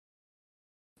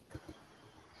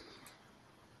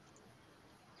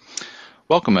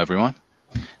Welcome, everyone.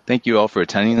 Thank you all for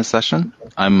attending this session.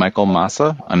 I'm Michael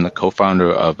Massa. I'm the co-founder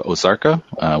of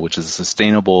Ozarka, which is a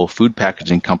sustainable food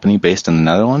packaging company based in the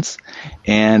Netherlands.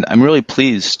 And I'm really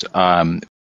pleased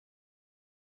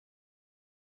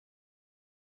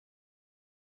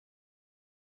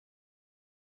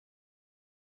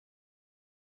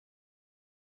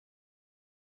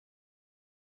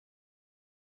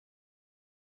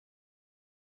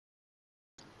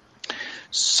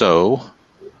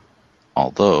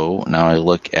although now I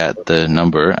look at the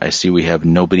number, I see we have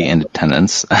nobody in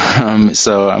attendance.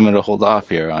 So I'm going to hold off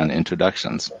here on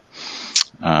introductions.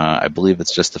 I believe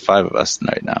it's just the 5 of us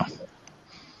right now.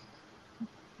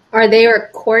 Are they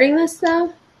recording this,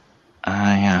 though?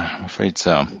 Yeah, I'm afraid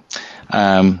so.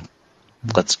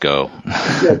 Let's go.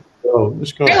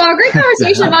 Let's go. Hey, well, a great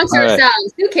conversation amongst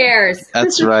ourselves. Who cares?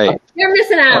 That's right. You're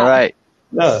missing out. All right.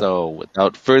 Yeah. So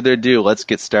without further ado, let's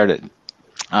get started.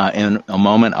 In a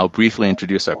moment, I'll briefly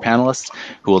introduce our panelists,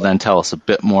 who will then tell us a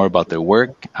bit more about their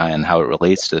work and how it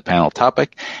relates to the panel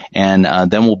topic, and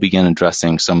then we'll begin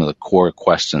addressing some of the core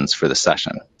questions for the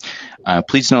session.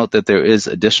 Please note that there is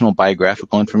additional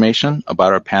biographical information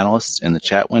about our panelists in the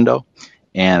chat window,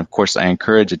 and of course, I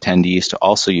encourage attendees to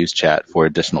also use chat for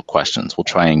additional questions. We'll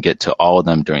try and get to all of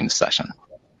them during the session.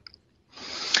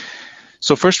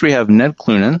 So first we have Ned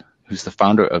Cloonan, who's the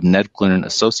founder of Ned Cloonan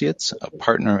Associates, a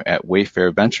partner at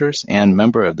Wayfair Ventures, and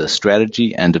member of the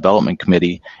Strategy and Development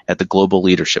Committee at the Global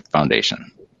Leadership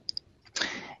Foundation.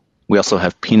 We also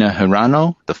have Pina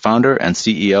Hirano, the founder and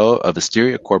CEO of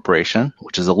Asteria Corporation,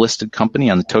 which is a listed company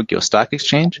on the Tokyo Stock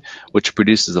Exchange, which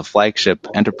produces a flagship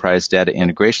enterprise data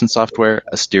integration software,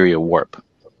 Asteria Warp.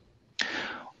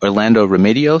 Orlando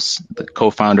Remédios, the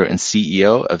co-founder and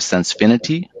CEO of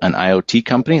Sensefinity, an IoT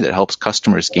company that helps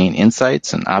customers gain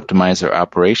insights and optimize their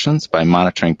operations by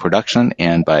monitoring production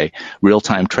and by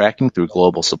real-time tracking through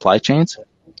global supply chains.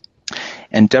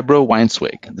 And Deborah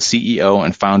Weinswig, the CEO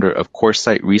and founder of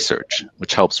Coresight Research,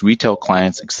 which helps retail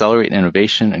clients accelerate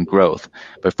innovation and growth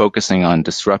by focusing on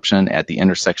disruption at the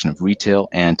intersection of retail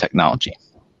and technology.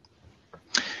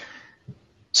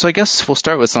 So I guess we'll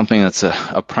start with something that's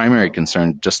a primary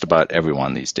concern just about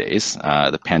everyone these days,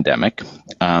 the pandemic.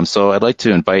 So I'd like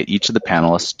to invite each of the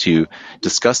panelists to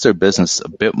discuss their business a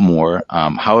bit more,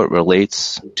 how it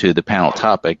relates to the panel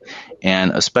topic,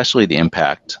 and especially the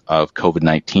impact of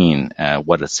COVID-19,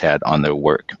 what it's had on their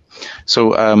work. So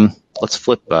let's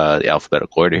flip the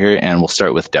alphabetical order here, and we'll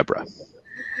start with Deborah.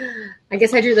 I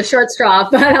guess I drew the short straw,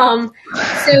 but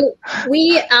so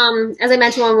we, as I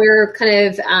mentioned when we were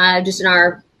kind of just in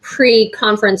our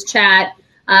pre-conference chat,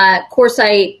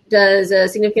 Coresight does a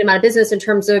significant amount of business in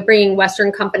terms of bringing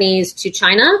Western companies to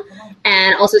China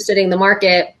and also studying the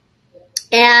market.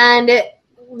 And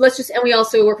we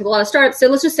also work with a lot of startups. So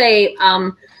let's just say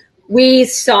we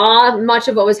saw much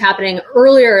of what was happening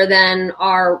earlier than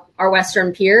our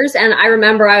Western peers. And I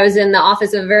remember I was in the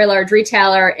office of a very large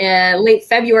retailer in late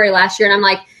February last year. And I'm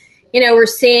like, we're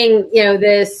seeing,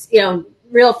 this,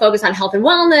 real focus on health and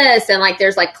wellness. And like,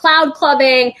 there's like cloud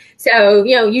clubbing. So,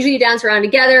 usually you dance around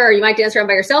together or you might dance around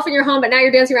by yourself in your home, but now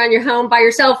you're dancing around your home by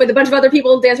yourself with a bunch of other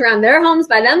people dancing around their homes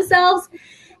by themselves.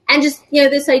 And just,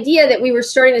 this idea that we were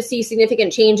starting to see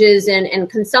significant changes in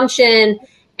consumption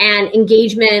and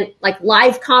engagement, like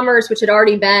live commerce, which had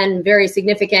already been very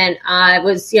significant,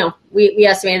 was, we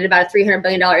estimated about a $300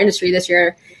 billion industry this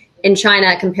year in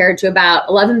China compared to about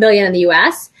 11 billion in the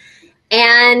US.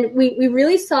 And we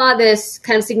really saw this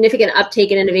kind of significant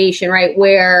uptake in innovation, right?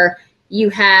 Where you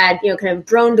had, kind of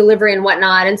drone delivery and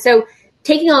whatnot. And so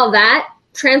taking all of that,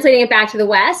 translating it back to the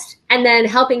West, and then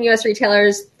helping US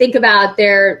retailers think about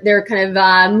their kind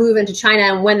of move into China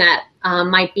and when that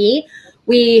might be.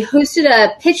 We hosted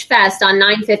a pitch fest on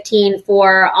 9/15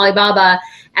 for Alibaba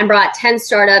and brought 10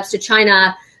 startups to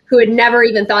China who had never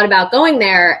even thought about going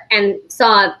there and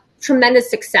saw tremendous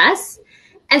success.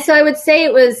 And so I would say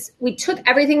we took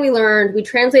everything we learned, we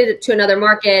translated it to another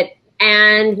market,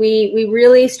 and we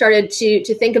really started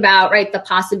to think about, right, the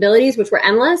possibilities, which were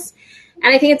endless.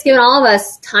 And I think it's given all of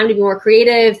us time to be more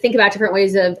creative, think about different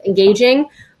ways of engaging.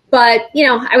 But,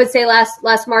 I would say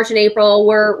last March and April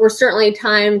were certainly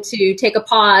time to take a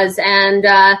pause and,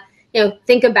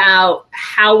 think about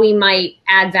how we might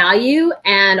add value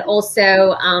and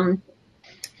also,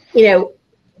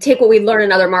 take what we learn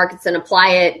in other markets and apply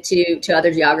it to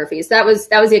other geographies. That was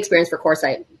the experience for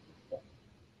Coresight.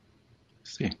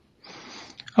 See.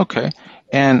 Okay.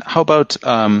 And how about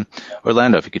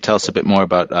Orlando, if you could tell us a bit more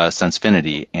about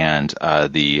Sensefinity and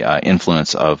the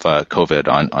influence of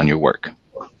COVID on your work.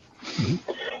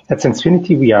 Mm-hmm. At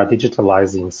Sensefinity, we are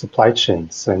digitalizing supply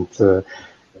chains, and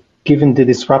given the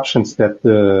disruptions that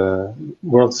the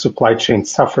world supply chain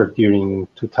suffered during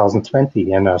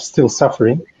 2020 and are still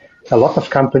suffering, a lot of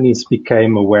companies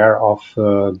became aware of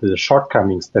the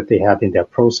shortcomings that they had in their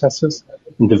processes,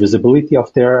 in the visibility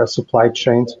of their supply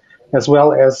chains, as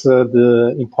well as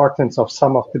the importance of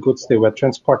some of the goods they were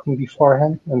transporting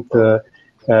beforehand and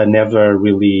never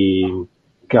really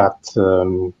got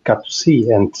to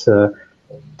see. And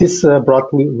this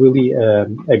brought really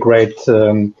a great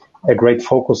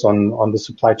focus on the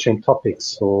supply chain topics.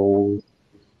 So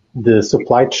the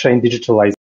supply chain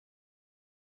digitalization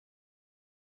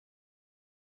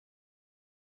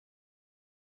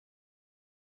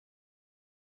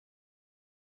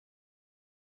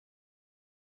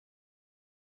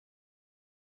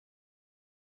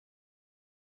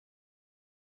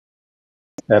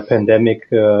pandemic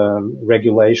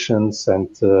regulations and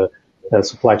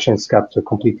supply chains got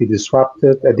completely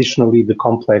disrupted. Additionally, the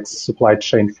complex supply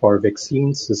chain for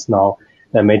vaccines is now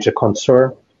a major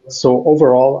concern. So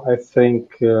overall, I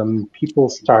think people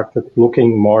started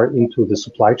looking more into the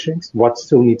supply chains, what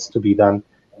still needs to be done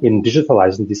in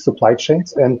digitalizing these supply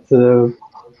chains. And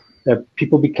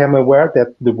people became aware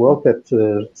that the world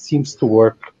that seems to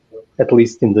work, at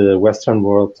least in the Western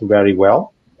world, very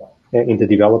well, in the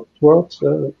developed world,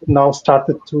 now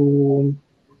started to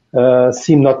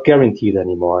seem not guaranteed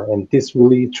anymore. And this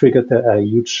really triggered a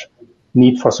huge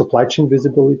need for supply chain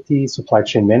visibility, supply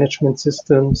chain management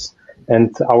systems,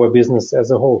 and our business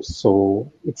as a whole.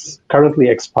 So it's currently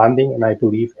expanding, and I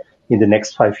believe in the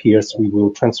next 5 years we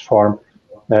will transform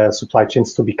supply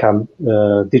chains to become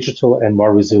digital and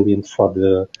more resilient for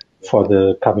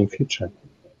the coming future.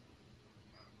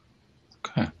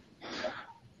 Okay.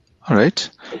 All right.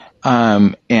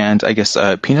 And I guess,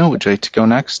 Pina, would you like to go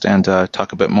next and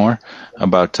talk a bit more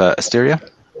about Asteria?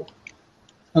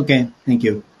 Okay, thank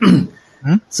you.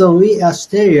 So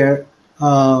Asteria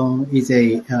is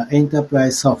a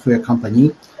enterprise software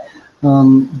company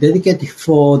dedicated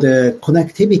for the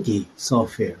connectivity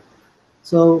software.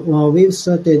 So we've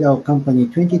started our company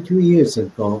 22 years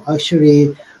ago,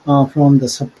 actually from the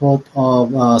support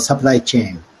of supply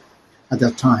chain at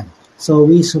that time. So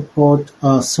we support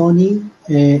Sony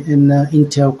and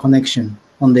Intel connection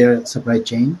on their supply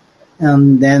chain.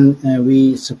 And then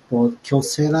we support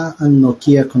Kyocera and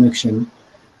Nokia connection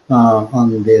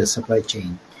on their supply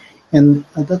chain. And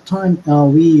at that time,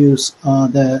 we use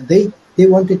they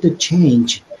wanted to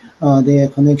change their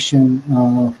connection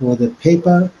for the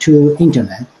paper to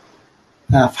internet,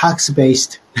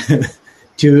 fax-based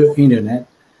to internet.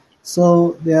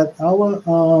 So that our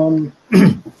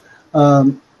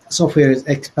software is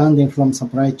expanding from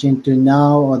supply chain to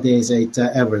nowadays it's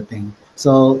everything.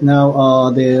 So now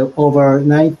the over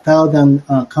 9,000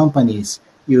 companies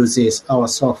uses our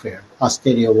software,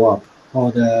 Asteria Warp,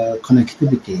 for the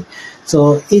connectivity.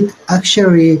 So it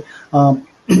actually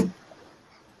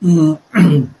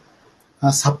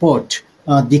support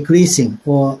decreasing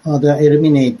or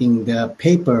eliminating the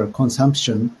paper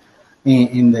consumption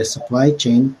in the supply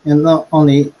chain, and not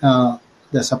only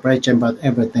the supply chain, but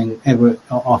every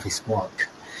office work.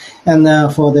 And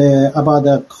about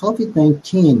the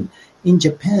COVID-19 in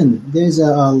Japan, there's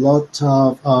a lot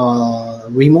of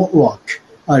remote work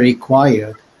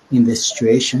required in this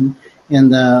situation,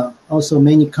 and also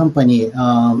many companies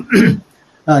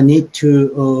need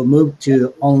to move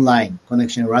to online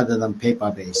connection rather than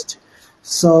paper-based.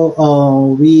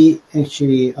 So we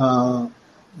actually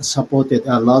supported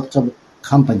a lot of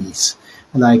companies,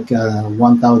 like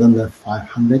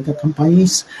 1,500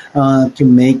 companies, to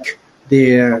make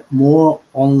their more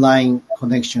online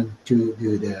connection to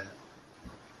do the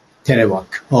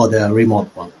telework or the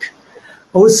remote work.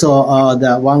 Also,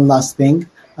 the one last thing,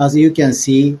 as you can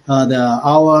see,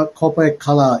 our corporate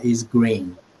color is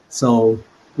green. So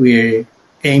we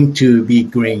aim to be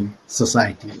green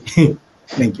society.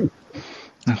 Thank you.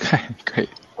 Okay, great.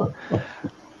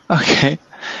 Okay.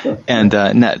 And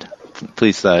Ned,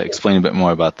 please explain a bit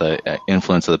more about the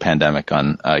influence of the pandemic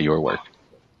on your work.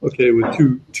 Okay, with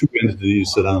two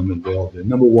entities that I'm involved in.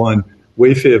 Number one,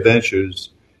 Wayfair Ventures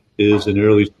is an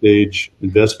early stage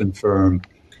investment firm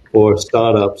for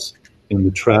startups in the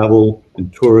travel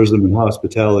and tourism and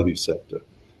hospitality sector.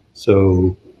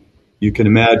 So you can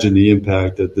imagine the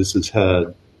impact that this has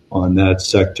had on that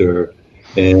sector,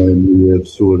 and we have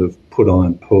sort of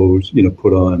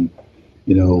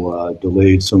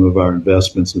delayed some of our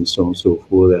investments and so on and so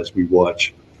forth as we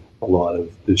watch a lot of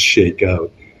this shake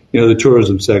out. The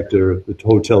tourism sector, the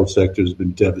hotel sector has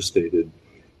been devastated.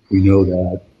 We know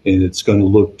that, and it's going to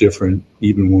look different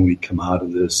even when we come out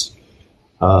of this.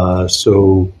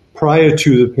 So prior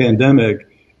to the pandemic,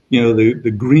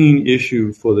 the green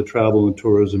issue for the travel and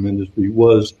tourism industry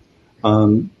was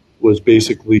was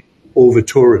basically over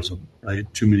tourism,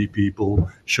 right? Too many people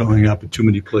showing up at too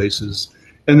many places.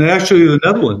 And actually the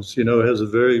Netherlands, has a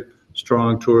very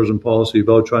strong tourism policy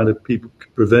about trying to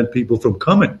prevent people from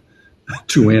coming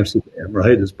to Amsterdam,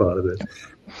 right, as part of it.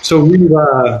 So we've,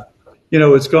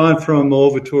 it's gone from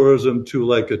over tourism to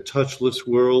like a touchless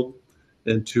world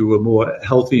and to a more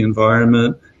healthy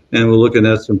environment. And we're looking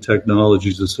at some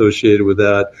technologies associated with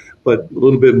that, but a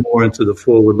little bit more into the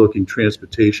forward-looking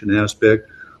transportation aspect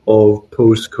of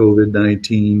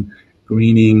post-COVID-19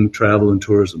 greening, travel, and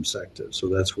tourism sector. So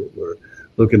that's what we're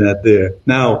looking at there.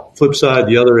 Now, flip side,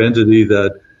 the other entity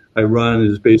that I run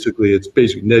is basically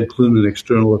Ned Cloonan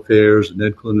External Affairs and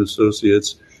Ned Cloonan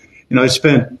Associates. I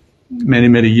spent many,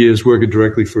 many years working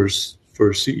directly for a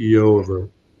CEO of a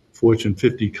Fortune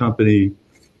 50 company.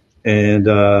 And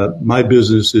my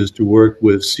business is to work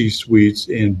with C-suites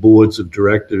and boards of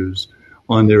directors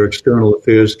on their external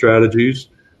affairs strategies,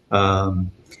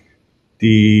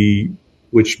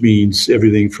 which means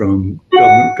everything from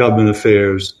government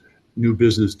affairs, new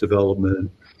business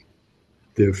development,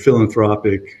 their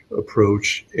philanthropic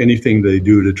approach, anything they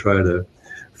do to try to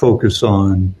focus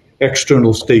on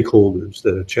external stakeholders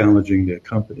that are challenging their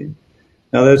company.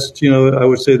 Now that's, I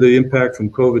would say the impact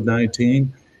from COVID-19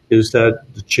 is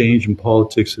that the change in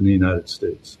politics in the United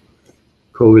States.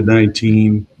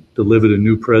 COVID-19 delivered a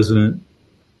new president,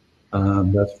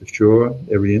 that's for sure.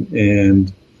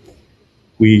 And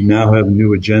we now have new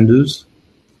agendas.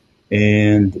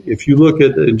 And if you look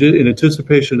at, in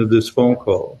anticipation of this phone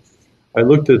call, I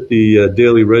looked at the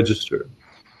Daily Register,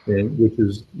 which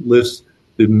lists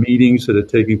the meetings that are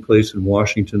taking place in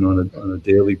Washington on a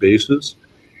daily basis.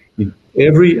 And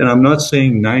I'm not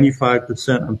saying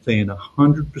 95%, I'm saying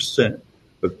 100%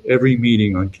 of every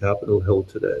meeting on Capitol Hill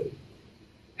today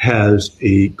has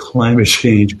a climate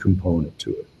change component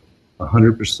to it,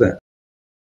 100%.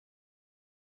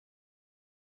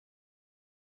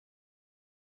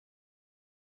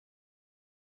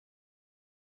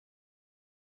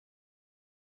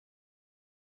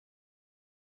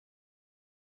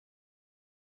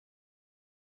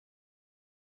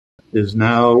 Is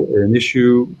now an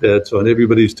issue that's on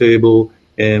everybody's table,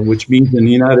 and which means in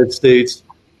the United States,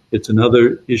 it's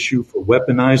another issue for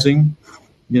weaponizing,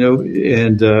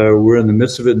 and we're in the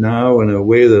midst of it now in a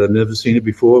way that I've never seen it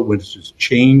before, which has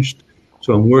changed.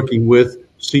 So I'm working with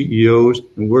CEOs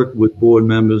and working with board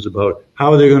members about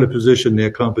how they're going to position their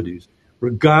companies,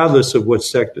 regardless of what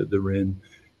sector they're in,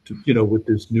 with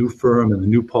this new firm and the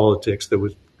new politics that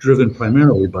was driven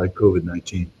primarily by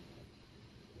COVID-19.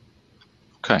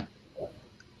 Okay.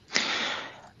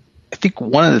 I think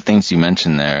one of the things you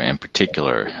mentioned there in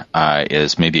particular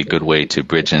is maybe a good way to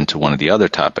bridge into one of the other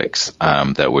topics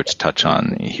that we're to touch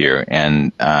on here.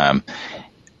 And I'm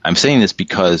saying this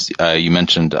because you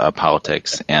mentioned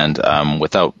politics, and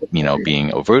without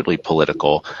being overtly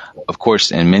political, of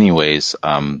course, in many ways,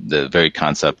 the very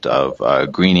concept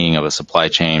of greening of a supply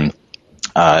chain,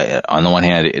 on the one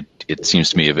hand, it seems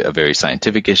to me a very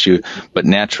scientific issue, but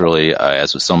naturally,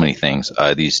 as with so many things,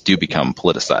 these do become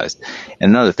politicized.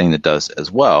 And another thing that does as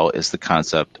well is the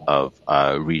concept of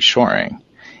reshoring.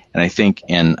 And I think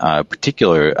in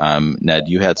particular, Ned,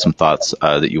 you had some thoughts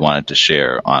that you wanted to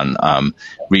share on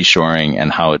reshoring and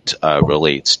how it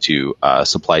relates to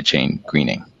supply chain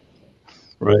greening.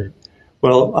 Right.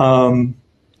 Well,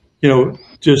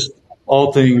 just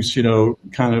all things,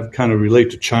 kind of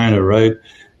relate to China, right?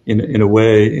 In a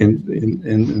way,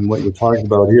 in what you're talking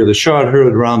about here. The shot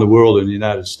heard around the world in the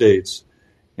United States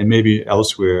and maybe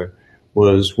elsewhere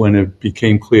was when it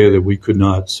became clear that we could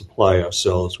not supply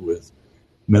ourselves with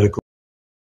medical.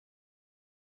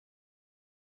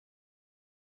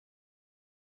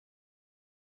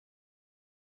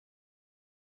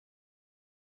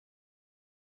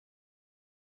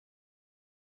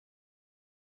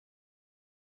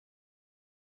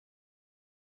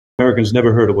 Americans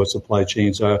never heard of what supply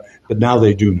chains are, but now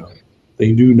they do know.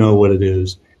 They do know what it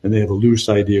is, and they have a loose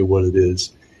idea what it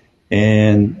is.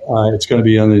 And it's going to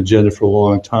be on the agenda for a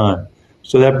long time.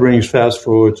 So that brings fast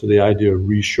forward to the idea of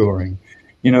reshoring.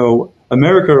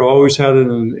 America always had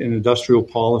an industrial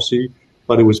policy,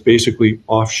 but it was basically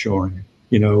offshoring.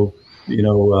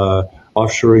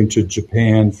 Offshoring to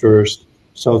Japan first,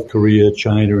 South Korea,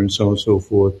 China, and so on and so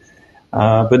forth.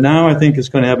 But now I think it's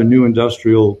going to have a new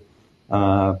industrial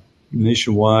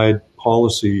nationwide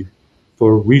policy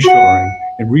for reshoring.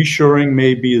 And reshoring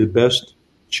may be the best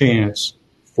chance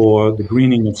for the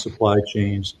greening of supply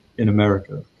chains in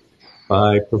America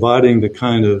by providing the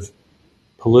kind of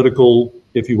political,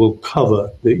 if you will,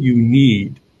 cover that you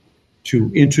need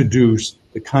to introduce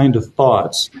the kind of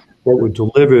thoughts that were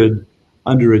delivered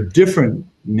under a different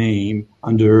name,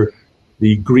 under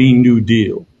the Green New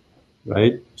Deal,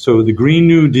 right? So the Green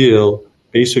New Deal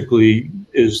basically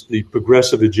is the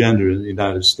progressive agenda in the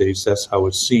United States. That's how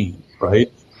it's seen, right?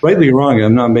 Rightly or wrongly,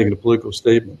 I'm not making a political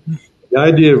statement. The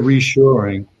idea of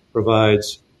reshoring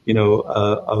provides,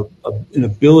 an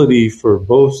ability for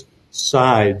both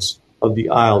sides of the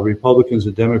aisle, Republicans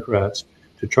and Democrats,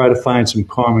 to try to find some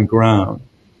common ground,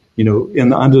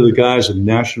 under the guise of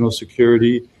national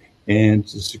security and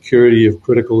the security of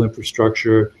critical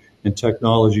infrastructure and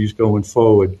technologies going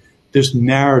forward. This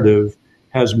narrative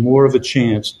has more of a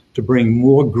chance to bring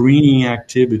more greening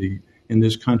activity in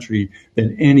this country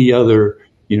than any other,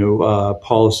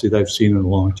 policy that I've seen in a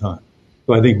long time.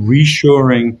 So I think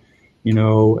reshoring,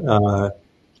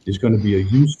 is going to be a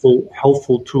useful,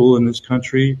 helpful tool in this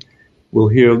country. We'll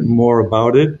hear more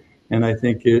about it, and I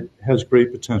think it has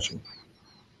great potential.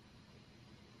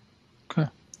 Okay.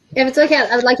 If it's okay,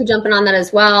 I would like to jump in on that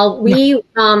as well. We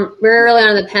very early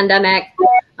on in the pandemic,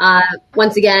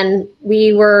 once again,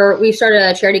 we started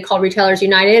a charity called Retailers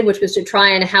United, which was to try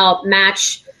and help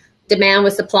match demand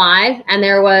with supply, and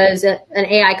there was an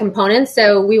AI component.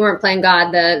 So we weren't playing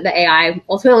God; the AI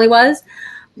ultimately was.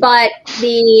 But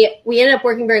we ended up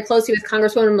working very closely with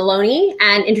Congresswoman Maloney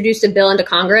and introduced a bill into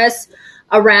Congress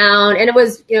around, and it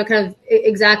was kind of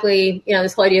exactly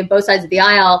this whole idea of both sides of the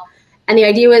aisle. And the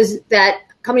idea was that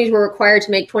companies were required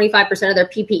to make 25% of their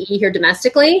PPE here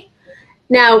domestically.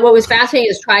 Now, what was fascinating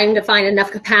is trying to find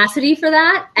enough capacity for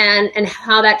that and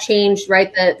how that changed,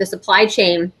 right, the supply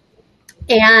chain.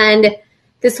 And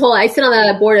this whole, I sit on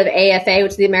the board of AFA,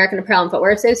 which is the American Apparel and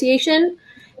Footwear Association.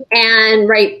 And,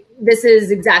 right, this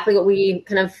is exactly what we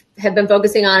kind of have been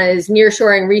focusing on is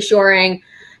nearshoring, reshoring,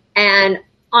 and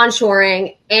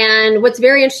onshoring. And what's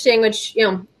very interesting, which,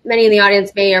 many in the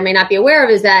audience may or may not be aware of,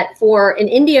 is that in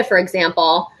India, for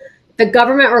example, the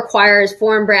government requires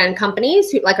foreign brand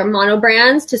companies, like our mono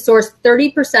brands, to source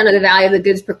 30% of the value of the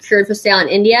goods procured for sale in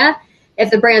India if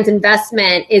the brand's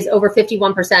investment is over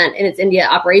 51% in its India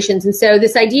operations. And so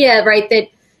this idea, right, that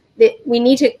we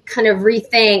need to kind of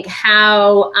rethink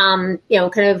how,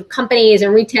 kind of companies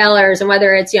and retailers, and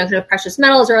whether it's, kind of precious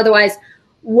metals or otherwise,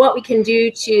 what we can do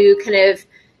to kind of,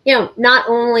 not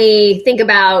only think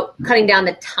about cutting down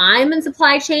the time and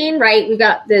supply chain, right? We've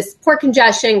got this port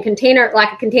congestion,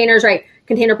 lack of containers, right?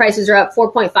 Container prices are up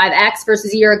 4.5x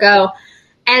versus a year ago.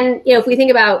 And, if we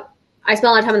think about, I spent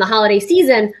a lot of time in the holiday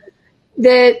season,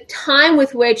 the time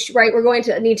with which, right, we're going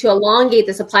to need to elongate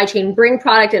the supply chain, bring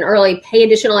product in early, pay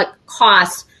additional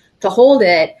costs to hold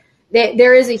it,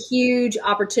 there is a huge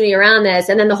opportunity around this.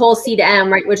 And then the whole C to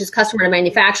M, right, which is customer to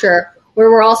manufacturer,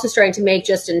 where we're also starting to make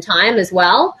just in time as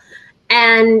well.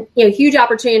 And, huge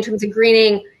opportunity in terms of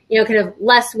greening, kind of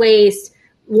less waste,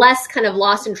 less kind of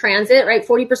lost in transit, right?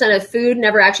 40% of food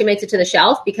never actually makes it to the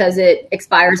shelf because it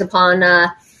expires upon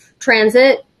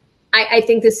transit. I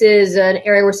think this is an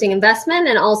area we're seeing investment,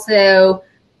 and also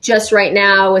just right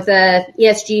now with a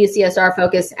ESG, CSR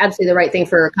focus, absolutely the right thing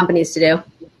for companies to do.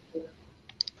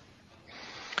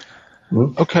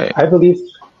 Okay. I believe.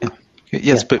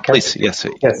 Yes, but please, yes.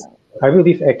 Yes. I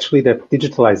believe actually that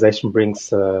digitalization brings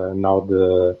now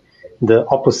the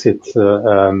opposite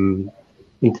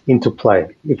into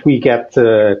play. If we get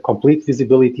complete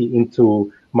visibility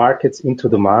into markets, into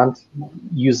demand,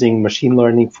 using machine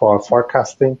learning for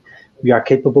forecasting, we are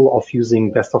capable of using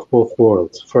best of both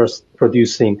worlds. First,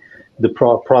 producing the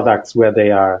products where they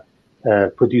are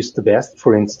produced the best.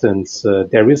 For instance,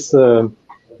 there is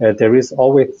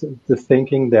always the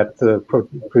thinking that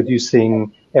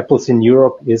producing apples in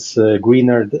Europe is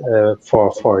greener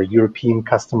for European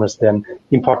customers than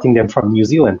importing them from New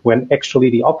Zealand, when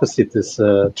actually the opposite is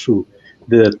true.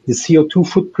 The CO2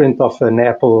 footprint of an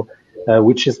apple,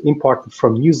 which is imported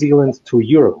from New Zealand to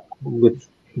Europe with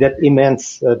that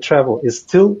immense travel, is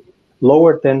still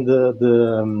lower than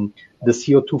the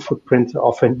CO2 footprint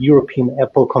of an European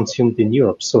apple consumed in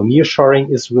Europe. So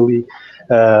nearshoring is really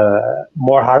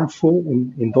more harmful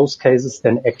in those cases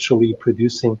than actually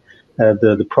producing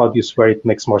the produce where it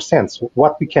makes more sense.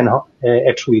 What we can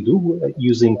actually do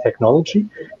using technology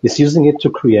is using it to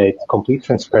create complete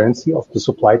transparency of the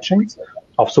supply chains,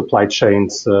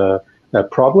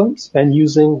 problems, and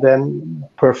using then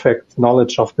perfect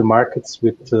knowledge of the markets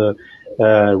with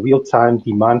real-time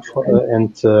demand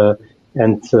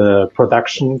and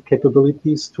production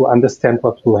capabilities to understand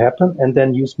what will happen, and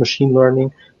then use machine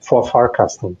learning for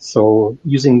forecasting. So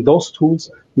using those tools,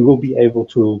 we will be able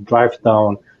to drive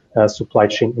down supply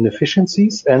chain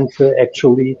inefficiencies and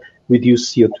actually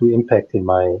reduce CO2 impact, in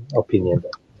my opinion.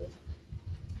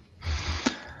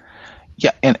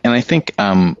 Yeah, and I think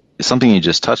something you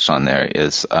just touched on there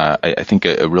is, I think,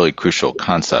 a really crucial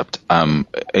concept.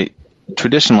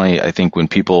 traditionally, I think when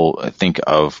people think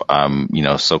of,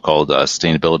 so-called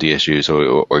sustainability issues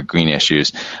or green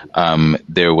issues,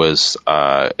 there was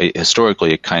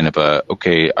historically a kind of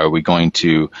okay, are we going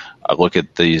to look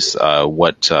at these,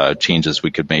 what changes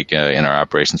we could make in our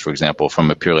operations, for example,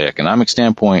 from a purely economic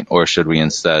standpoint, or should we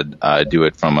instead do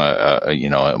it from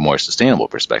a more sustainable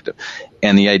perspective?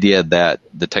 And the idea that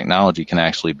the technology can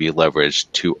actually be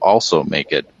leveraged to also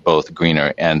make it both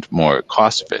greener and more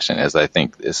cost efficient, as I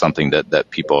think is something that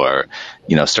people are,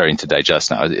 starting to digest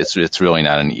now. It's really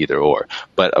not an either or.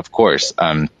 But of course,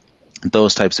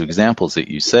 those types of examples that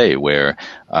you say where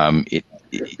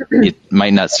it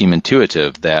might not seem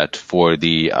intuitive that for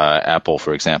the Apple,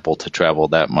 for example, to travel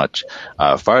that much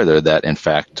farther, that in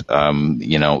fact,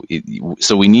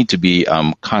 so we need to be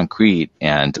concrete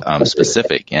and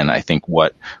specific, and I think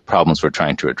what problems we're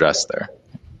trying to address there.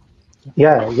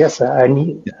 Yes.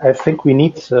 I think we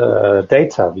need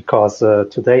data, because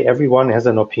today everyone has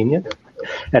an opinion,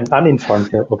 an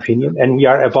uninformed opinion, and we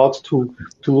are about to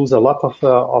lose a lot of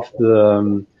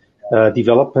the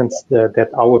developments that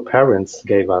our parents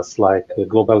gave us, like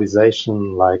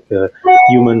globalization, like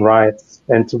human rights,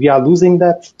 and we are losing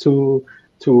that to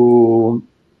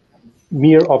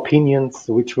mere opinions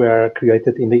which were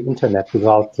created in the internet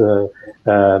without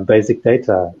basic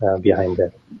data behind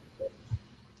that.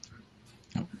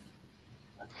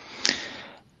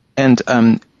 And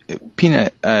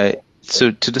Pina,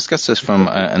 so to discuss this from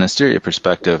an Asteria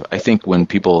perspective, I think when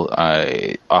people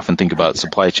often think about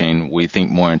supply chain, we think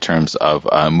more in terms of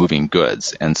moving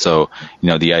goods. And so,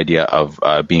 the idea of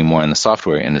being more in the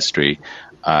software industry,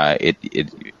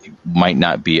 it might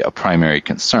not be a primary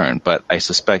concern. But I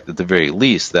suspect at the very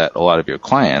least that a lot of your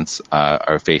clients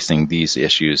are facing these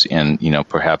issues in,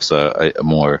 perhaps a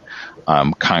more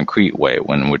concrete way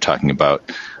when we're talking about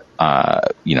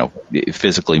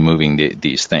physically moving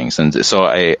these things. And so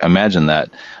I imagine that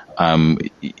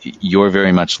you're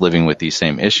very much living with these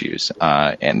same issues.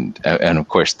 And of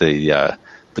course, the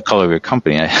color of your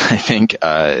company, I think,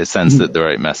 sends the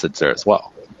right message there as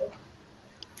well.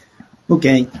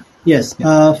 Okay. Yes.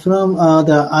 From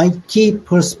the IT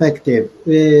perspective,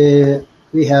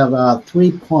 we have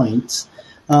 3 points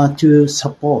to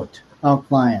support our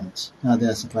clients,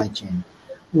 their supply chain.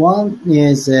 One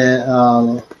is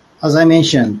as I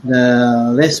mentioned,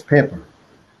 the less paper.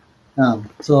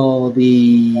 So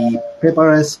the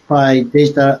paperless by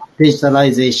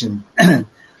digitalization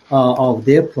of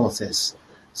their process.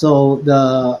 So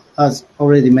as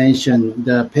already mentioned,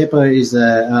 the paper is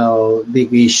a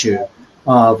big issue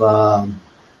of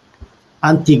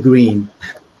anti-green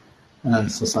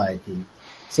society.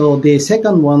 So the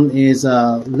second one is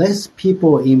less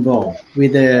people involved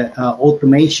with the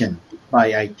automation by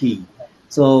IT.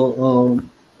 So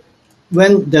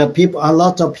when a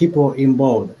lot of people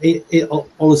involved, it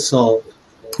also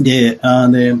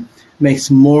makes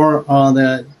more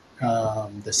the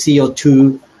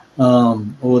CO2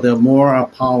 or the more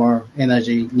power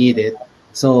energy needed.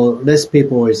 So less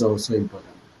people is also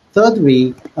important.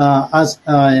 Thirdly, as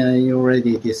you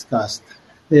already discussed,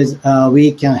 is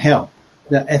we can help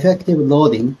the effective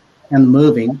loading and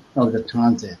moving of the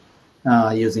transit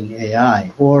using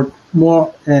AI, or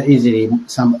more easily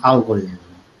some algorithm.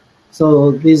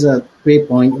 So these are 3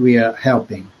 points we are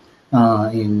helping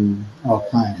in our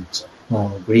clients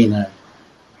for greener.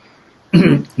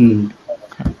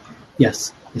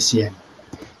 Yes, SCM.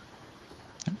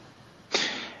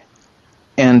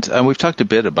 And we've talked a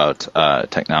bit about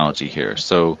technology here.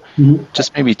 So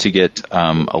just maybe to get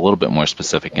a little bit more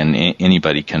specific, and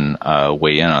anybody can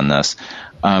weigh in on this.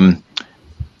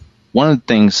 One of the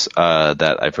things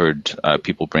that I've heard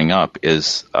people bring up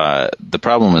is the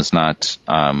problem is not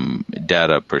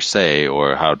data per se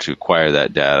or how to acquire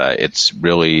that data. It's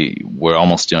really, we're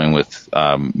almost dealing with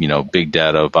big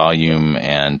data volume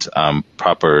and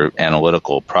proper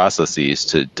analytical processes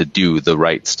to do the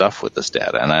right stuff with this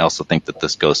data. And I also think that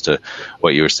this goes to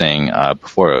what you were saying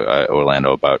before,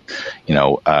 Orlando, about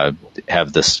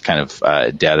have this kind of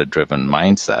data-driven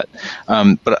mindset.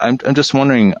 But I'm just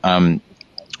wondering.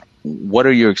 What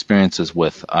are your experiences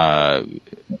with,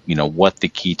 what the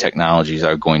key technologies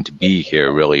are going to be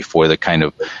here, really, for the kind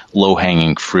of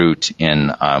low-hanging fruit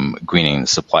in greening the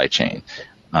supply chain?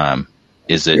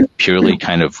 Is it purely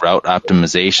kind of route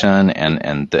optimization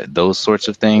and those sorts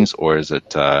of things, or is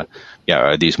it, are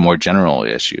these more general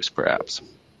issues, perhaps?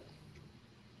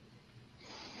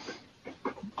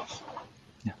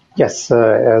 Yes,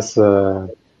 as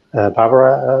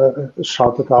Barbara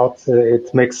shouted out,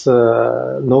 it makes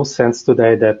no sense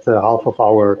today that half of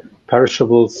our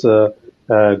perishables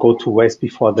go to waste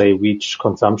before they reach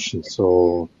consumption.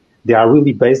 So They are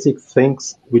really basic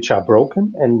things which are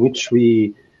broken and which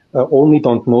we only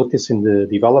don't notice in the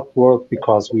developed world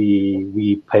because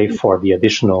we pay for the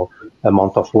additional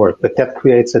amount of work. But that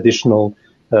creates additional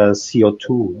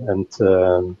CO2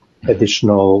 and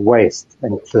additional waste.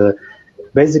 And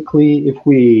basically, if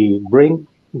we bring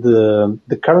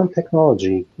the current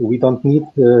technology, we don't need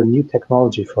new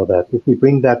technology for that. If we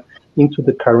bring that into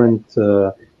the current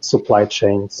supply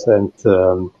chains and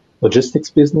logistics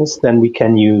business, then we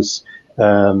can use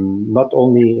not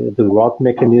only the rod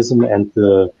mechanism and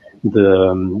the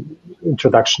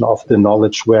introduction of the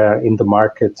knowledge where in the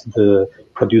market the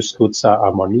produced goods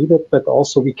are more needed, but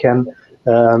also we can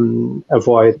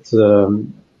avoid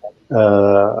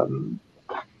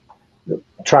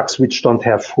trucks which don't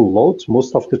have full loads.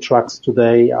 Most of the trucks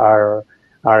today are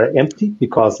empty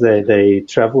because they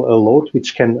travel a load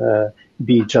which can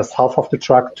be just half of the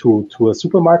truck to a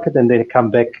supermarket and they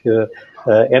come back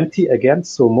empty again.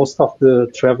 So most of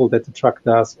the travel that the truck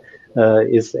does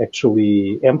is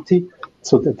actually empty.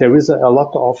 So that there is a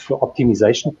lot of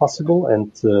optimization possible,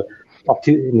 and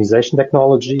optimization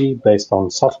technology based on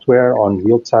software, on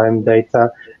real-time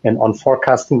data, and on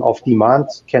forecasting of demand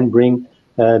can bring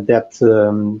that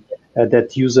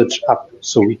usage up.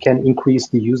 So we can increase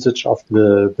the usage of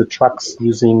the trucks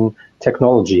using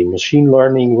technology. Machine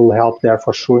learning will help there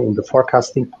for sure in the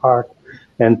forecasting part,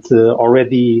 and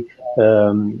already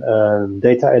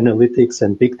data analytics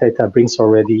and big data brings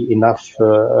already enough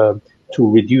to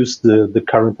reduce the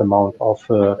current amount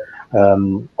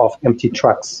of empty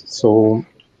trucks. So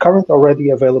current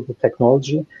already available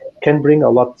technology can bring a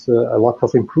lot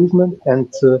of improvement,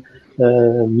 and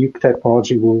new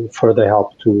technology will further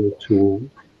help to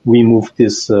remove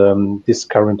this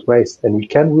current waste. And we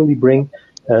can really bring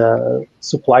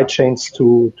supply chains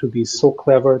to be so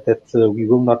clever that we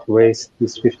will not waste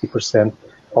this 50%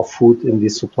 of food in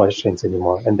these supply chains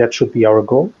anymore. And that should be our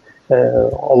goal.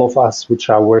 All of us which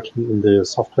are working in the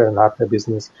software and hardware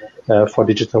business for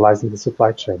digitalizing the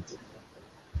supply chains.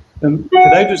 Could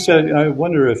I just say, I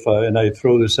wonder if, and I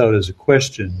throw this out as a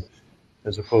question,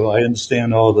 as opposed, I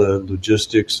understand all the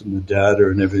logistics and the data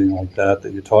and everything like that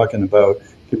you're talking about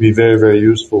can be very, very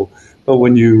useful. But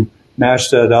when you mash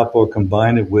that up or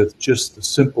combine it with just the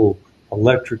simple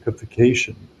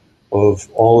electrification of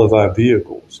all of our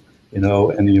vehicles, and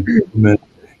the improvement,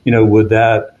 would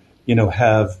that,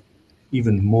 have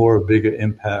even more bigger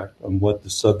impact on what the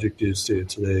subject is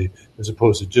today, as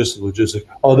opposed to just the logistics.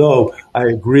 Although I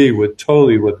agree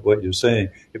totally with what you're saying.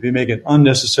 If you're making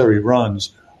unnecessary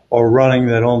runs or running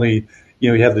that only,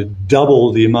 you have to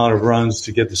double the amount of runs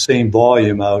to get the same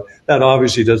volume out, that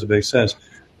obviously doesn't make sense.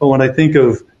 But when I think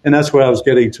of, and that's where I was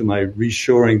getting to my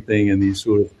reshoring thing and these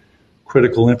sort of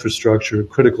critical infrastructure,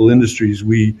 critical industries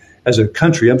we, as a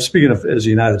country, I'm speaking of as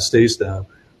the United States now,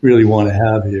 really want to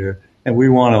have here. And we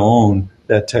want to own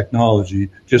that technology,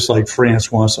 just like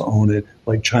France wants to own it,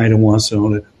 like China wants to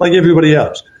own it, like everybody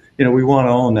else. We want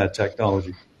to own that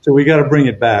technology. So we got to bring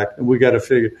it back, and we got to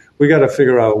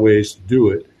figure out ways to do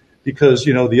it. Because,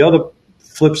 the other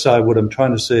flip side, what I'm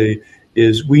trying to say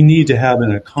is we need to have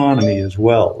an economy as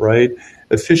well, right?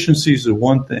 Efficiencies are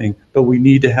one thing, but we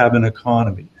need to have an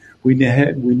economy. We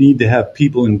need to have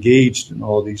people engaged in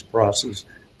all these processes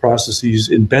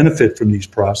and benefit from these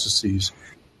processes.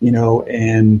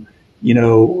 And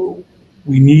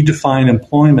we need to find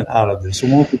employment out of this.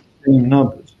 It won't be the same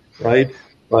numbers, right?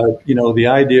 But, the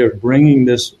idea of bringing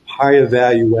this higher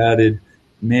value-added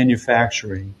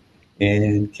manufacturing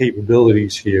and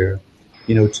capabilities here,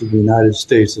 to the United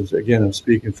States, again, I'm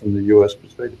speaking from the U.S.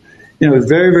 perspective, is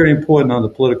very, very important on the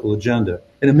political agenda.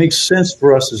 And it makes sense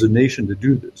for us as a nation to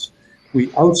do this. We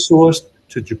outsourced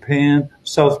to Japan,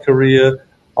 South Korea,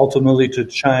 ultimately to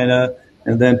China,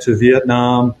 and then to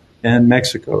Vietnam and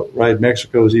Mexico, right?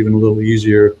 Mexico is even a little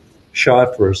easier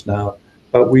shot for us now.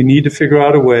 But we need to figure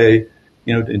out a way,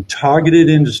 in targeted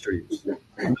industries.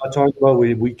 I'm not talking about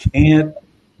we can't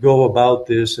go about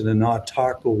this in an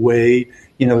autarkic way.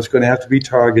 It's going to have to be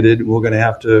targeted. We're going to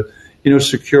have to,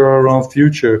 secure our own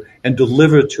future and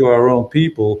deliver to our own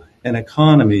people an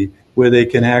economy where they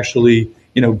can actually,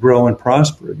 grow and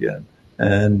prosper again.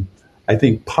 And I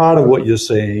think part of what you're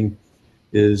saying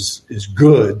is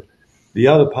good. The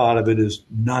other part of it is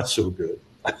not so good.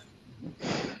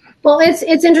 Well, it's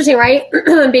interesting, right?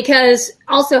 Because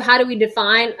also, how do we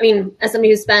define? I mean, as somebody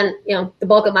who spent the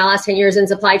bulk of my last 10 years in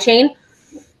supply chain,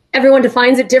 everyone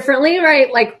defines it differently,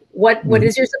 right? Like, what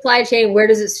is your supply chain? Where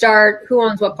does it start? Who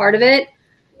owns what part of it?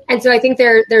 And so I think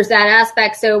there's that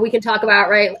aspect. So we can talk about,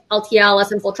 right, LTL, less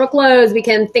than full truckloads. We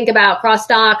can think about cross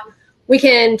stock. we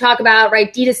can talk about,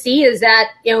 right, D2C, is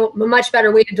that, a much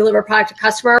better way to deliver product to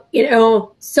customer.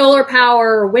 Solar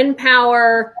power, wind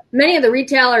power, many of the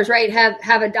retailers, right,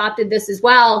 have adopted this as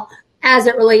well as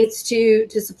it relates to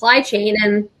supply chain.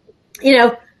 And,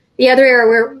 the other area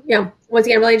where, once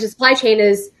again, related to supply chain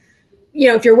is,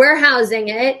 if you're warehousing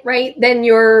it, right, then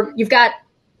you've got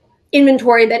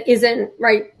inventory that isn't,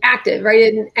 right, active,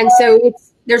 right? And so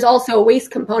there's also a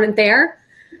waste component there.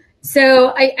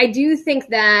 So I do think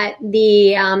that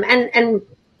and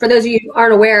for those of you who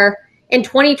aren't aware, in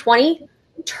 2020,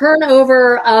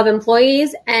 turnover of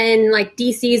employees and like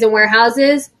DCs and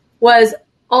warehouses was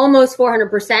almost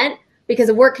 400% because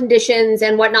of work conditions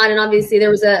and whatnot. And obviously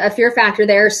there was a fear factor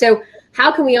there. So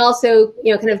how can we also,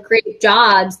 kind of create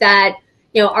jobs that,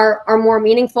 are more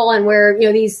meaningful and where,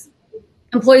 these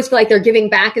employees feel like they're giving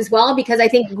back as well? Because I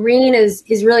think green is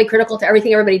really critical to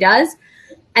everything everybody does.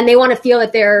 And they want to feel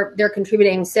that they're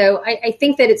contributing. So I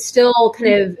think that it's still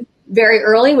kind of very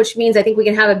early, which means I think we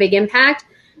can have a big impact.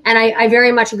 And I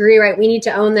very much agree, right? We need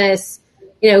to own this,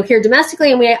 here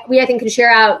domestically. And we I think, can share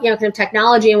out, kind of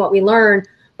technology and what we learn.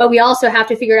 But we also have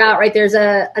to figure out, right, there's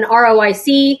an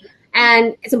ROIC,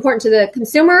 and it's important to the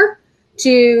consumer,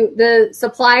 to the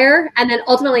supplier, and then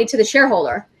ultimately to the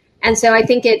shareholder. And so I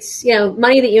think it's,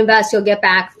 money that you invest, you'll get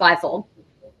back fivefold.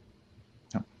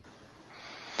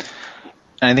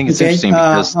 I think it's interesting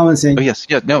because. I was saying, please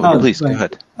go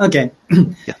ahead. Okay,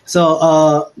 yeah.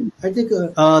 So I think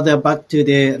they're back to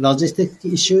the logistic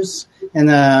issues, and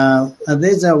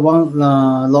there's one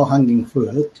low-hanging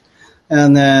fruit.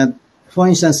 And for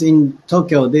instance, in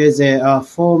Tokyo, there's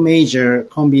 4 major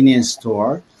convenience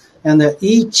store, and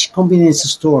each convenience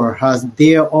store has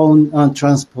their own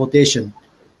transportation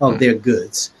of their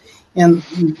goods. And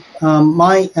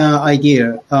my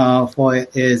idea for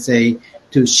it is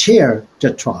to share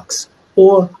the trucks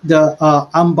or the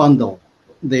unbundle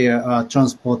their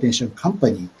transportation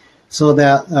company so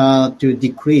that to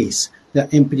decrease the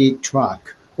empty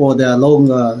truck or the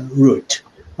longer route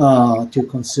to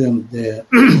consume the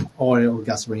oil or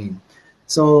gasoline.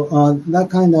 So that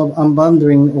kind of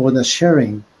unbundling or the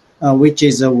sharing, which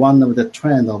is one of the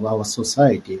trends of our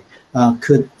society,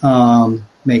 could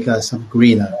make us some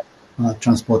greener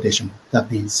transportation. That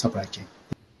means supply chain.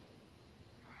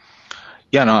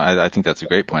 Yeah, no, I think that's a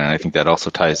great point, and I think that also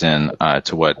ties in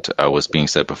to what was being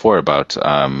said before about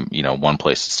one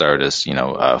place to start is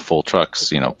full trucks,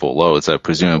 full loads.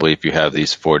 Presumably, if you have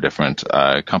these 4 different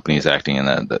companies acting in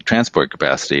the transport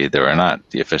capacity, there are not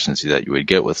the efficiency that you would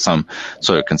get with some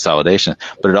sort of consolidation.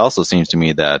 But it also seems to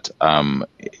me that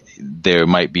there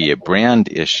might be a brand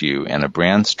issue and a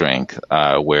brand strength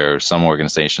where some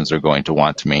organizations are going to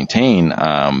want to maintain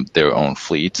their own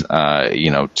fleet,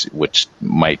 which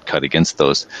might cut against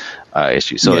those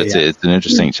issues. So it's an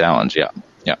interesting challenge. Yeah,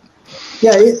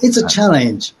 it's a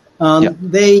challenge.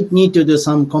 They need to do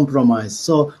some compromise.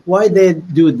 So why they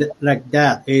do like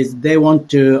that is they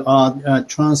want to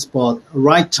transport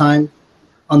right time,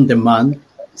 on demand,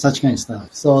 such kind of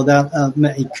stuff. So that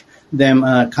make them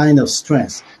kind of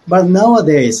stress. But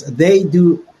nowadays, they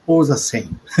do all the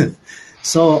same.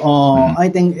 So I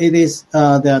think it is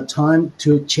their time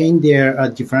to change their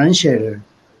differentiator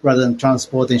rather than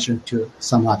transportation to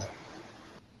some other.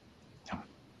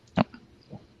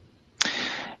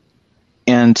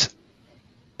 And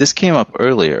this came up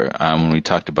earlier when we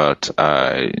talked about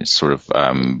I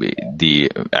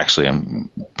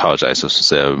apologize,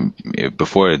 this was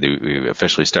before we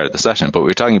officially started the session, but we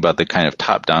were talking about the kind of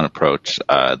top-down approach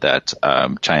that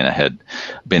China had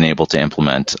been able to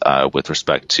implement with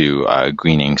respect to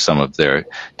greening some of their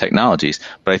technologies.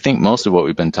 But I think most of what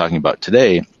we've been talking about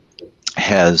today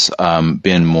has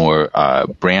been more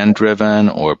brand-driven,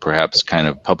 or perhaps kind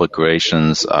of public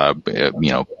relations,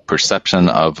 perception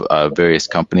of various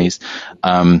companies.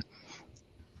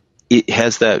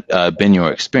 Has that been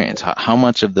your experience? How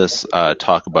much of this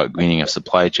talk about greening of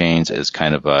supply chains is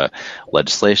kind of a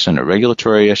legislation or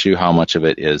regulatory issue? How much of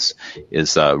it is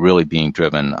really being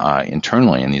driven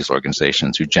internally in these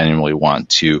organizations who genuinely want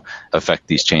to affect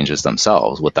these changes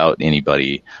themselves without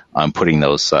anybody putting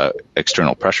those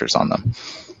external pressures on them?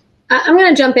 I'm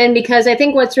going to jump in because I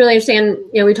think what's really interesting,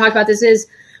 we talked about this, is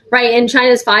right in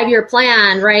China's 5-year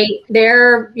plan, right?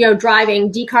 They're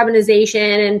driving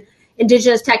decarbonization and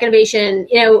indigenous tech innovation,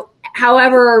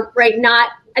 however, right,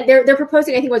 they're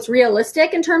proposing, I think, what's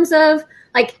realistic in terms of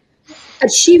like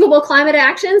achievable climate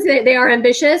actions. They are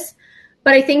ambitious,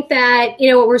 but I think that,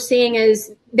 what we're seeing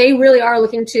is they really are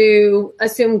looking to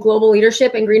assume global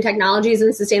leadership in green technologies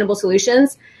and sustainable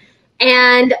solutions.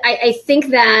 And I think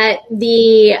that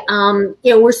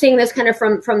we're seeing this kind of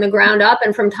from the ground up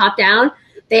and from top down.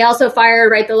 They also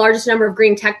fired, right, the largest number of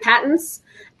green tech patents,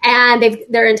 and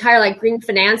their entire like green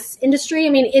finance industry. I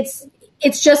mean, it's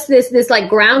just this like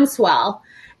groundswell.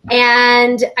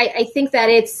 And I think that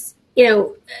it's,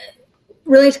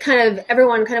 really kind of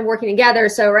everyone kind of working together.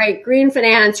 So, right, green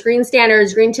finance, green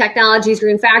standards, green technologies,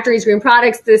 green factories, green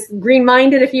products, this green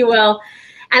minded, if you will.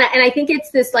 And I think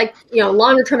it's this like,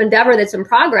 longer term endeavor that's in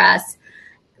progress.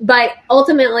 But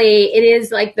ultimately it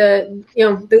is like the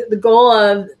goal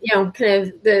of, kind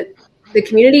of the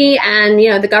community and,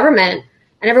 the government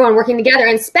and everyone working together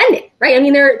and spending, right? I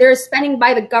mean, there's spending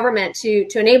by the government to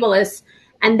enable this.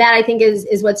 And that I think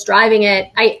is what's driving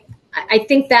it. I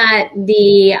think that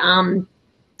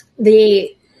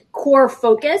the core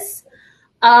focus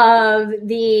of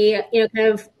the kind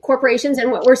of corporations,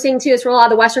 and what we're seeing too is for a lot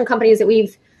of the Western companies that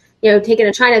we've taken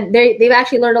to China, they've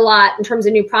actually learned a lot in terms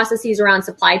of new processes around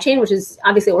supply chain, which is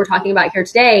obviously what we're talking about here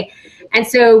today. And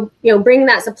so bringing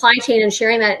that supply chain and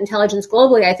sharing that intelligence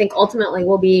globally, I think ultimately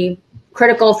will be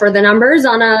critical for the numbers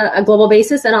on a global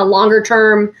basis and a longer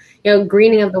term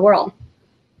greening of the world.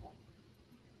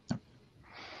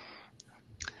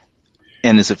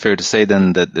 And is it fair to say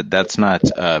then that that's not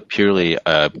purely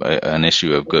an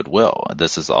issue of goodwill?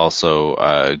 This is also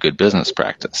a good business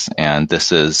practice, and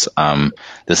this is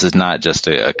not just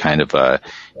a kind of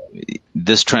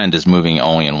this trend is moving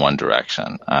only in one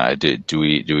direction. Do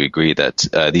we agree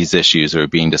that these issues are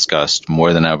being discussed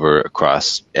more than ever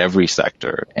across every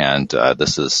sector, and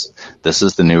this is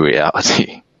the new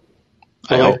reality?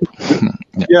 I hope.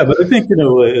 Yeah, but I think,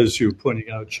 as you're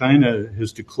pointing out, China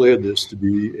has declared this to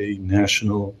be a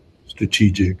national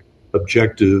strategic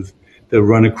objective that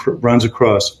runs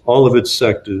across all of its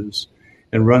sectors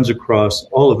and runs across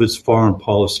all of its foreign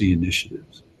policy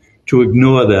initiatives. To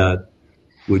ignore that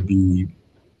would be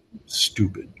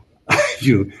stupid.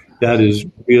 That is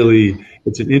really,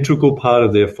 it's an integral part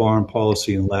of their foreign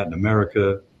policy in Latin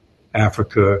America,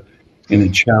 Africa, and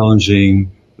in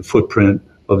challenging the footprint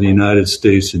of the United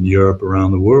States and Europe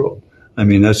around the world. I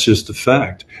mean, that's just a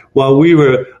fact. While we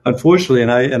were, unfortunately,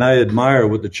 and I admire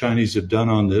what the Chinese have done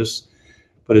on this,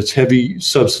 but it's heavy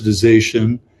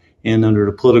subsidization and under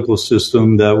the political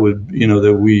system that would,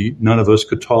 that none of us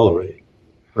could tolerate,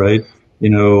 right? A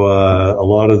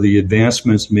lot of the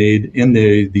advancements made in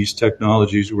these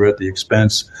technologies were at the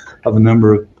expense of a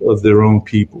number of their own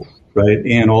people, right?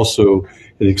 And also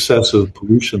at excessive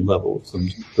pollution levels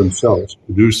themselves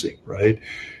producing, right?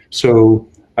 So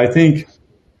I think,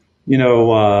 it's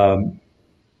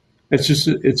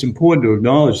important to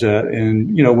acknowledge that.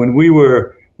 And, when we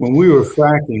were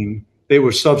fracking, they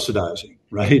were subsidizing,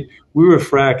 right? We were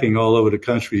fracking all over the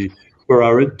country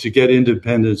to get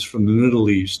independence from the Middle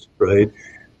East, right?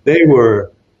 They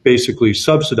were basically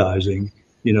subsidizing,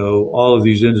 all of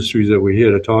these industries that we're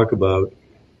here to talk about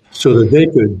so that they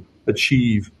could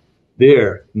achieve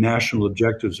their national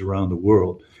objectives around the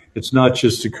world. It's not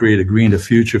just to create a greener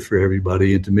future for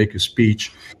everybody and to make a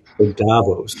speech at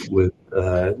Davos,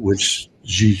 which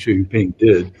Xi Jinping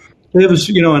did. They have,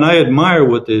 and I admire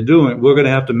what they're doing. We're going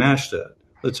to have to match that.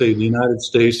 Let's say the United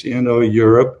States and or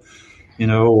Europe,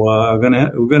 we're going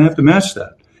to have to match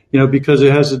that, because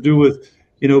it has to do with,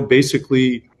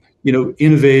 basically,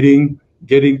 innovating,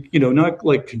 getting, not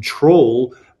like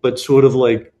control, but sort of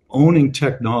like owning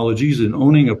technologies and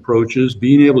owning approaches,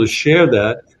 being able to share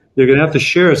that. They're going to have to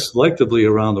share it selectively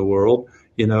around the world,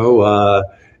 in the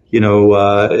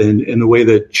way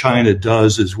that China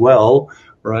does as well,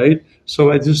 right?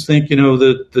 So I just think,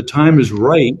 that the time is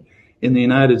right in the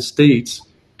United States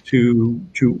to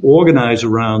organize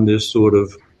around this sort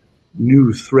of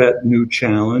new threat, new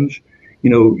challenge,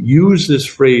 use this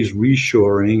phrase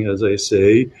reshoring, as I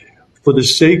say, for the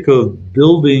sake of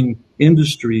building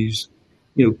industries,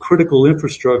 critical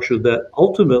infrastructure that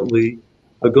ultimately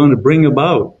are going to bring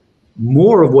about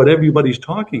more of what everybody's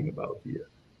talking about here,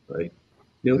 right?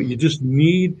 You just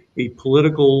need a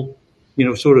political,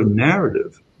 sort of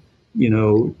narrative,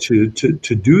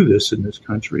 to do this in this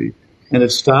country. And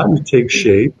it's starting to take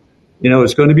shape.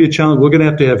 It's going to be a challenge. We're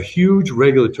going to have huge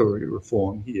regulatory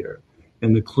reform here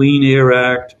in the Clean Air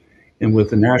Act and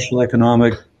with the National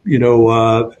Economic,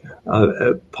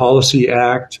 Policy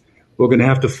Act. We're going to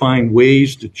have to find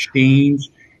ways to change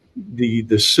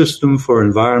the system for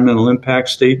environmental impact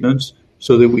statements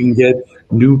so that we can get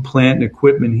new plant and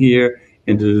equipment here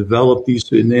and to develop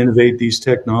these and innovate these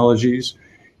technologies.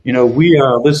 We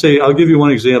are, let's say, I'll give you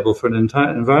one example for an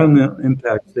entire environmental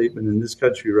impact statement in this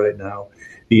country right now.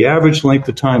 The average length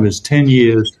of time is 10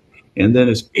 years, and then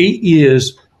it's 8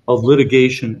 years of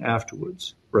litigation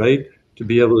afterwards, right? To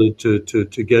be able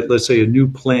to get, let's say, a new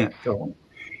plant going.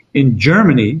 In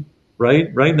Germany,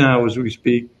 right now as we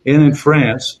speak, and in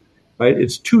France, right?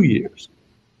 It's 2 years.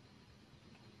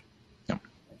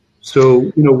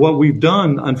 So, what we've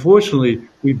done, unfortunately,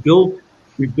 we built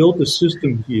a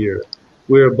system here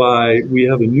whereby we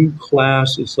have a new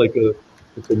class. It's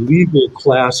a legal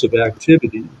class of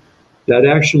activity that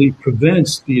actually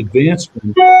prevents the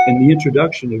advancement and the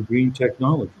introduction of green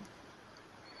technology.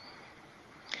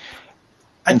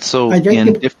 And so,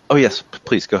 yes,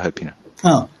 please go ahead, Pina.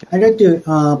 I'd like to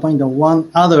point out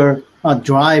one other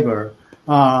driver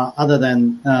other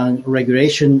than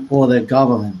regulation or the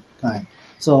government. Right?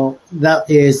 So that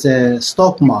is the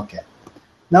stock market.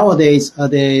 Nowadays,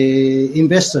 the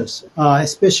investors,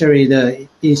 especially the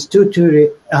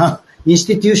institutional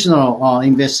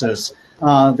investors,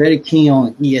 are very keen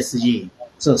on ESG,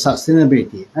 so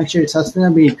sustainability. Actually,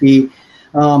 sustainability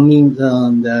means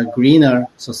the greener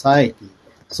society.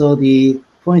 So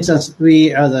for instance,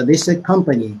 we as a listed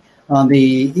company,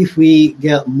 if we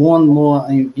get more and more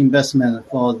investment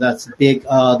for that big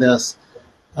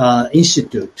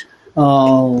institute,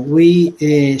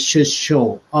 we should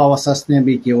show our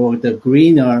sustainability or the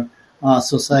greener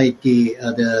society,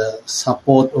 the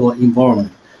support or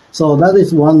environment. So that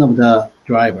is one of the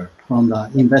driver from the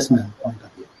investment point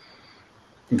of view.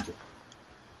 Thank you.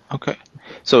 Okay.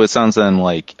 So it sounds then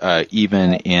like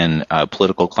even in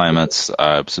political climates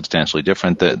substantially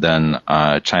different than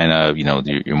China,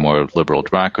 your more liberal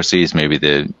democracies, maybe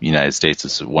the United States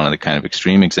is one of the kind of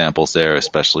extreme examples there,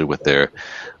 especially with their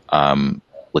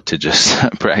litigious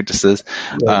practices,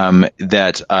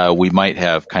 that we might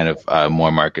have kind of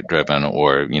more market driven,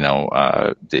 or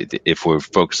if we're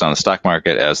focused on the stock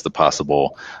market as the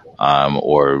possible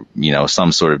or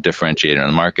some sort of differentiator in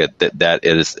the market, that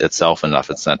is itself enough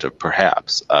incentive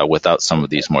perhaps without some of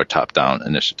these more top down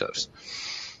initiatives.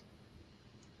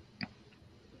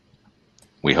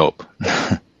 We hope.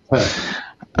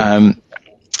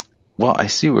 Well, I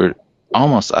see we're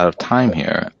almost out of time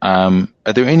here.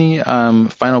 Are there any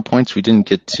final points? We didn't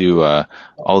get to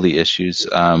all the issues,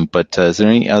 but is there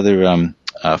any other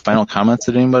final comments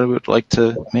that anybody would like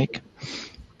to make?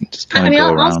 Just kind of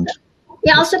go around.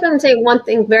 I'll step in and say one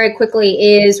thing very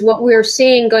quickly is what we're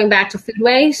seeing going back to food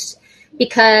waste,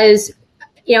 because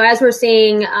as we're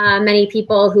seeing many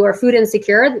people who are food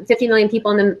insecure, 50 million people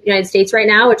in the United States right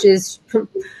now, which is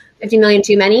 50 million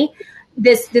too many.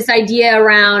 This idea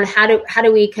around how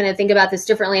do we kind of think about this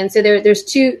differently? And so there's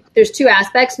two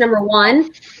aspects. Number one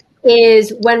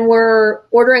is when we're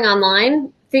ordering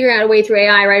online, figuring out a way through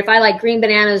AI, right? If I like green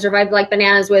bananas, or if I like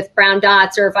bananas with brown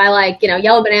dots, or if I like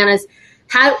yellow bananas,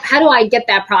 how do I get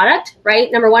that product,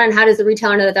 right? Number one, and how does the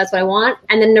retailer know that that's what I want?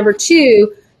 And then number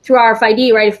two, through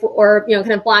RFID, right, or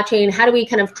kind of blockchain, how do we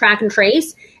kind of track and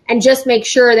trace and just make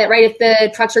sure that, right, if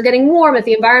the trucks are getting warm, if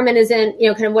the environment isn't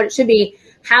kind of what it should be,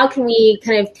 how can we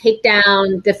kind of take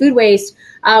down the food waste?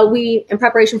 We, in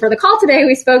preparation for the call today,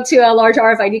 we spoke to a large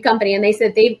RFID company, and they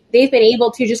said they've been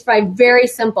able to just by very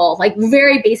simple, like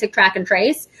very basic track and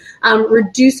trace,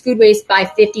 reduce food waste by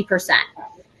 50%.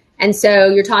 And so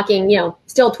you're talking,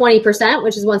 still 20%,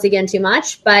 which is once again too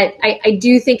much. But I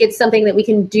do think it's something that we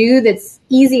can do that's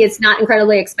easy. It's not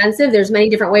incredibly expensive. There's many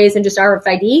different ways than just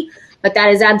RFID, but that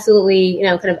is absolutely,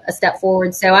 kind of a step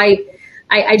forward. So I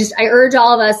urge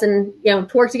all of us and, to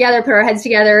work together, put our heads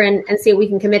together and see what we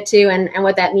can commit to and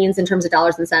what that means in terms of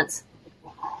dollars and cents.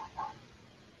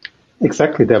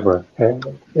 Exactly, Deborah.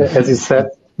 As you said,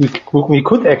 we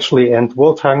could actually end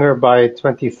world hunger by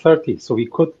 2030. So we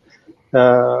could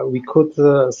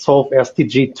solve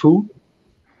SDG 2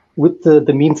 with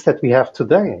the means that we have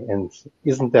today. And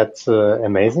isn't that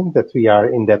amazing that we are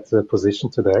in that position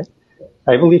today?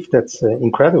 I believe that's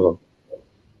incredible.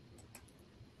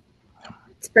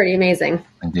 It's pretty amazing.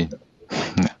 Indeed.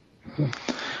 Yeah.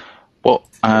 Well,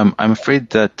 I'm afraid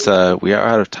that we are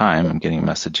out of time. I'm getting a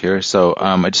message here. So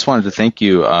I just wanted to thank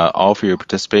you all for your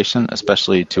participation,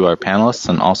 especially to our panelists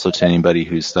and also to anybody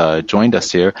who's joined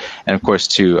us here. And, of course,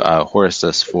 to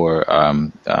Horasis for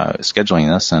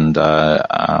scheduling this and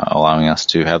allowing us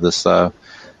to have this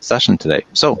session today.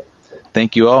 So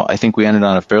thank you all. I think we ended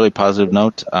on a fairly positive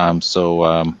note.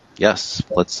 Yes,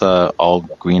 let's all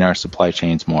green our supply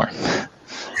chains more.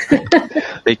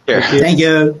 Take care. Thank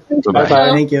you. Bye-bye.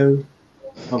 Thank you.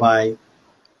 Bye-bye.